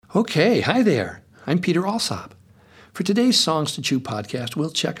Okay, hi there. I'm Peter Alsop. For today's Songs to Chew podcast, we'll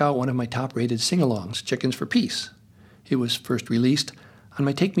check out one of my top-rated sing-alongs, Chickens for Peace. It was first released on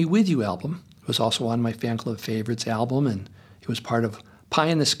my Take Me With You album. It was also on my Fan Club Favorites album, and it was part of Pie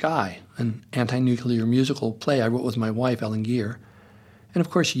in the Sky, an anti-nuclear musical play I wrote with my wife, Ellen Geer. And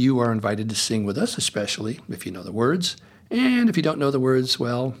of course, you are invited to sing with us, especially if you know the words. And if you don't know the words,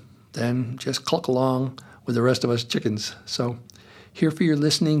 well, then just cluck along with the rest of us chickens. So here for your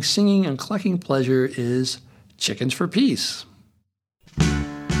listening, singing, and clucking pleasure is Chickens for Peace.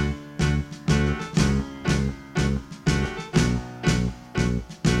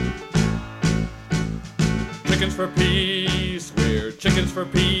 Chickens for peace, we're chickens for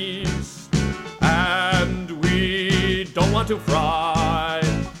peace, and we don't want to fry.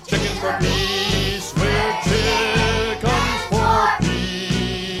 Chickens for peace, we're chickens for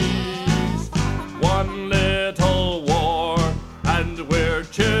peace. One little war, and we're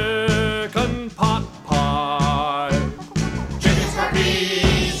chicken pot pie. Chickens for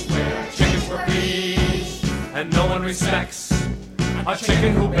peace, we're chickens for peace, and no one respects a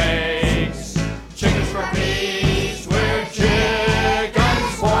chicken who begs. Chickens for peace, we're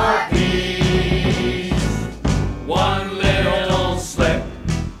chickens for peace. One little slip,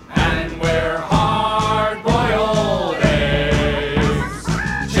 and we're hard-boiled eggs.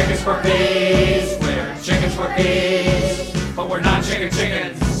 Chickens for peace, we're chickens for peace, but we're not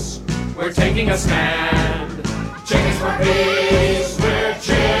chickens. We're taking a stand. Chickens for peace, we're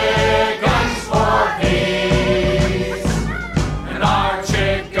chickens for peace, and our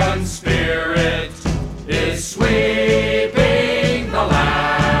chicken spirit is sweeping the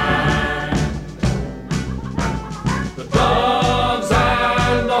land. The doves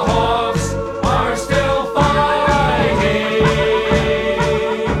and the hawks are still fighting.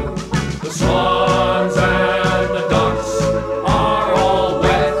 The swans and the ducks are all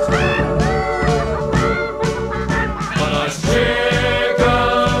wet. But us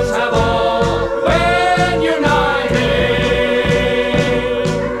chickens have all been united.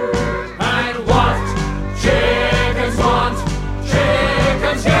 And what chickens want,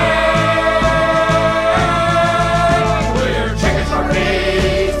 chickens get. We're chickens for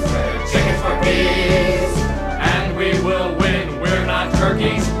peace, we're chickens for peace, and we will win. We're not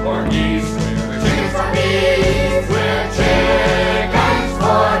turkeys or geese. We're chickens for peace, we're chickens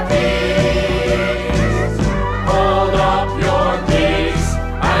for peace. Hold up your geese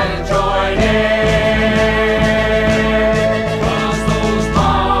and join in, 'cause those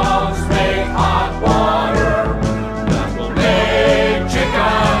dogs make hot water that will make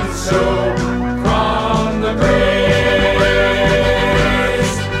chicken soup from the grease.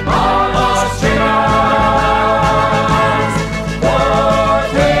 All us chickens for peace. Chickens for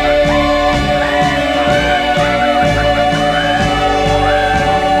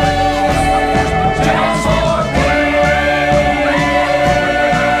peace. Chickens for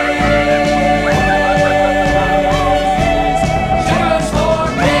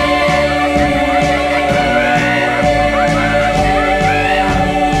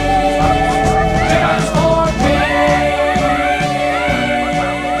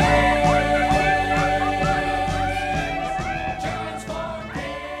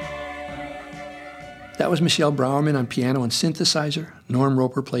That was Michelle Browerman on piano and synthesizer. Norm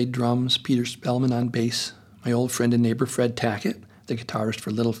Roper played drums. Peter Spellman on bass. My old friend and neighbor Fred Tackett, the guitarist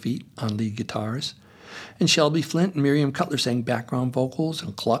for Little Feat, on lead guitars. And Shelby Flint and Miriam Cutler sang background vocals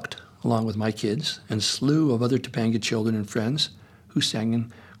and clucked, along with my kids, and a slew of other Topanga children and friends who sang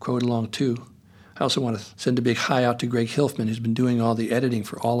and crowed along too. I also want to send a big hi out to Greg Hilfman, who's been doing all the editing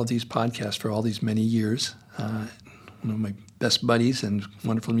for all of these podcasts for all these many years. One of my best buddies and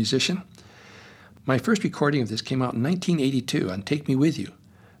wonderful musician. My first recording of this came out in 1982 on Take Me With You.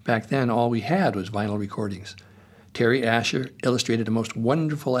 Back then, all we had was vinyl recordings. Terry Asher illustrated a most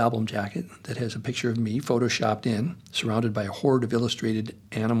wonderful album jacket that has a picture of me photoshopped in, surrounded by a horde of illustrated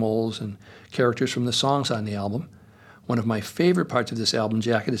animals and characters from the songs on the album. One of my favorite parts of this album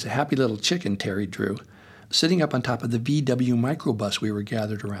jacket is a happy little chicken Terry drew, sitting up on top of the VW microbus we were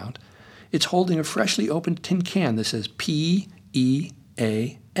gathered around. It's holding a freshly opened tin can that says P-E-A-S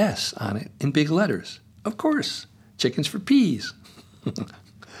on it in big letters. Of course, Chickens for Peas.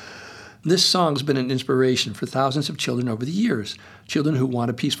 This song's been an inspiration for thousands of children over the years, children who want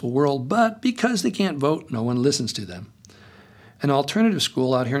a peaceful world, but because they can't vote, no one listens to them. An alternative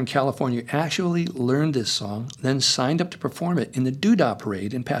school out here in California actually learned this song, then signed up to perform it in the Doodah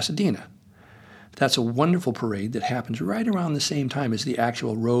Parade in Pasadena. That's a wonderful parade that happens right around the same time as the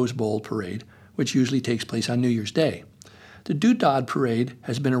actual Rose Bowl parade, which usually takes place on New Year's Day. The Doodah Parade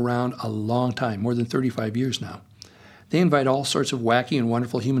has been around a long time, more than 35 years now. They invite all sorts of wacky and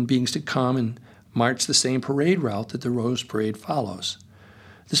wonderful human beings to come and march the same parade route that the Rose Parade follows.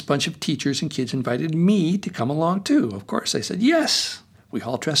 This bunch of teachers and kids invited me to come along too. Of course, I said yes. We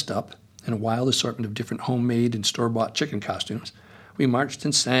all dressed up in a wild assortment of different homemade and store-bought chicken costumes. We marched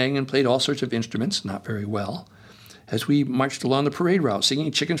and sang and played all sorts of instruments, not very well, as we marched along the parade route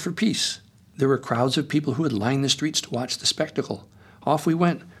singing Chickens for Peace. There were crowds of people who had lined the streets to watch the spectacle. Off we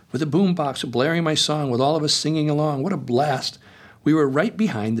went, with a boombox blaring my song, with all of us singing along. What a blast. We were right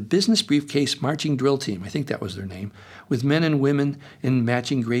behind the Business Briefcase Marching Drill Team, I think that was their name, with men and women in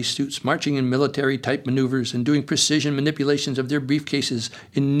matching gray suits, marching in military-type maneuvers and doing precision manipulations of their briefcases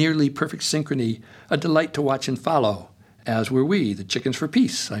in nearly perfect synchrony, a delight to watch and follow, as were we, the Chickens for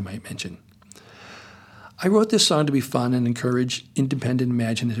Peace, I might mention. I wrote this song to be fun and encourage independent,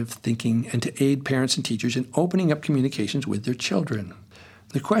 imaginative thinking and to aid parents and teachers in opening up communications with their children.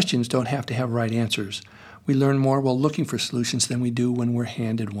 The questions don't have to have right answers. We learn more while looking for solutions than we do when we're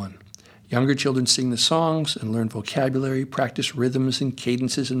handed one. Younger children sing the songs and learn vocabulary, practice rhythms and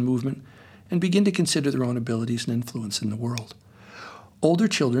cadences and movement, and begin to consider their own abilities and influence in the world. Older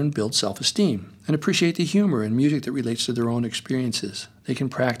children build self-esteem and appreciate the humor and music that relates to their own experiences. They can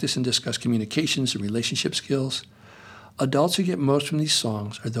practice and discuss communications and relationship skills. Adults who get most from these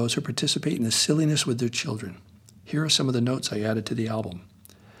songs are those who participate in the silliness with their children. Here are some of the notes I added to the album.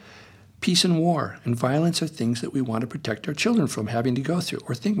 Peace and war and violence are things that we want to protect our children from having to go through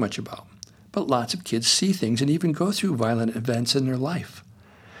or think much about. But lots of kids see things and even go through violent events in their life.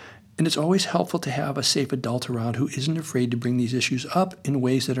 And it's always helpful to have a safe adult around who isn't afraid to bring these issues up in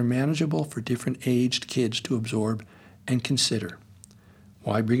ways that are manageable for different aged kids to absorb and consider.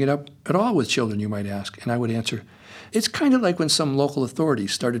 Why bring it up at all with children, you might ask? And I would answer, it's kind of like when some local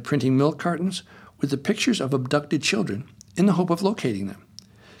authorities started printing milk cartons with the pictures of abducted children in the hope of locating them.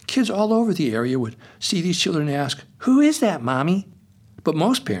 Kids all over the area would see these children and ask, "Who is that, Mommy?" But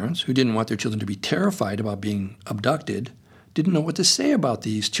most parents, who didn't want their children to be terrified about being abducted, didn't know what to say about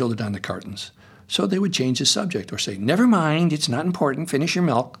these children on the cartons. So they would change the subject or say, "Never mind, it's not important, finish your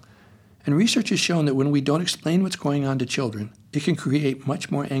milk." And research has shown that when we don't explain what's going on to children, it can create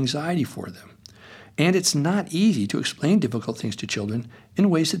much more anxiety for them. And it's not easy to explain difficult things to children in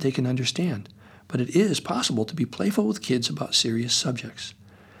ways that they can understand. But it is possible to be playful with kids about serious subjects.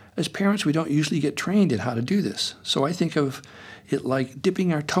 As parents, we don't usually get trained in how to do this, so I think of it like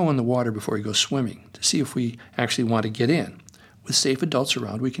dipping our toe in the water before we go swimming to see if we actually want to get in. With safe adults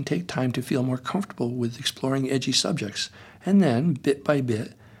around, we can take time to feel more comfortable with exploring edgy subjects, and then, bit by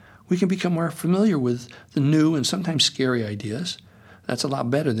bit, we can become more familiar with the new and sometimes scary ideas. That's a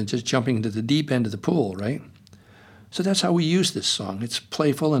lot better than just jumping into the deep end of the pool, right? So that's how we use this song. It's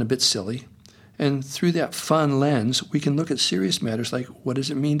playful and a bit silly. And through that fun lens, we can look at serious matters like what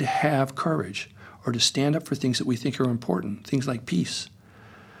does it mean to have courage or to stand up for things that we think are important, things like peace.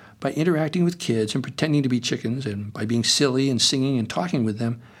 By interacting with kids and pretending to be chickens and by being silly and singing and talking with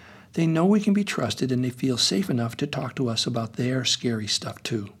them, they know we can be trusted and they feel safe enough to talk to us about their scary stuff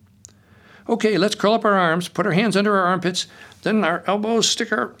too. Okay, let's curl up our arms, put our hands under our armpits, then our elbows,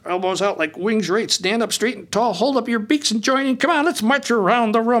 stick our elbows out like wings right, stand up straight and tall, hold up your beaks and join in. Come on, let's march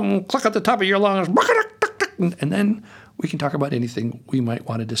around the room, cluck at the top of your lungs, and then we can talk about anything we might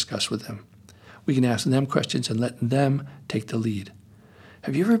want to discuss with them. We can ask them questions and let them take the lead.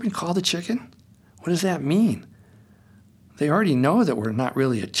 Have you ever been called a chicken? What does that mean? They already know that we're not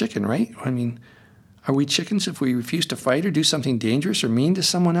really a chicken, right? I mean, are we chickens if we refuse to fight or do something dangerous or mean to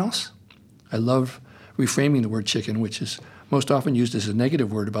someone else? I love reframing the word chicken, which is most often used as a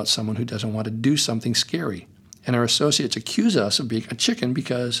negative word about someone who doesn't want to do something scary. And our associates accuse us of being a chicken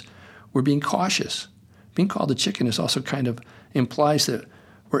because we're being cautious. Being called a chicken is also kind of implies that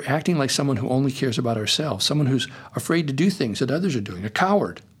we're acting like someone who only cares about ourselves, someone who's afraid to do things that others are doing, a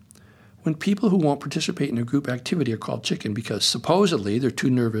coward. When people who won't participate in a group activity are called chicken because supposedly they're too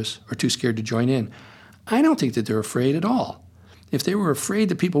nervous or too scared to join in, I don't think that they're afraid at all. If they were afraid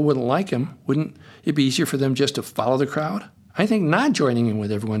that people wouldn't like them, wouldn't it be easier for them just to follow the crowd? I think not joining in with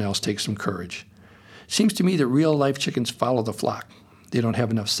everyone else takes some courage. It seems to me that real-life chickens follow the flock. They don't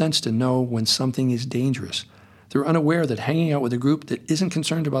have enough sense to know when something is dangerous. They're unaware that hanging out with a group that isn't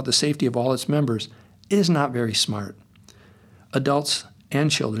concerned about the safety of all its members is not very smart. Adults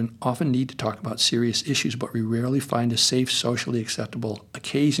and children often need to talk about serious issues, but we rarely find a safe, socially acceptable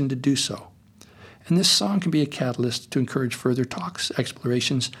occasion to do so. And this song can be a catalyst to encourage further talks,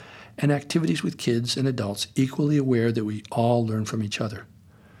 explorations, and activities with kids and adults equally aware that we all learn from each other.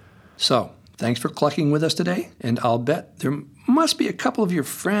 So, thanks for clucking with us today, and I'll bet there must be a couple of your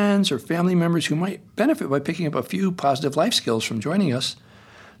friends or family members who might benefit by picking up a few positive life skills from joining us.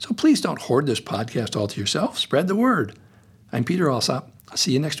 So please don't hoard this podcast all to yourself. Spread the word. I'm Peter Alsop. I'll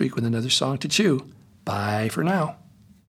see you next week with another song to chew. Bye for now.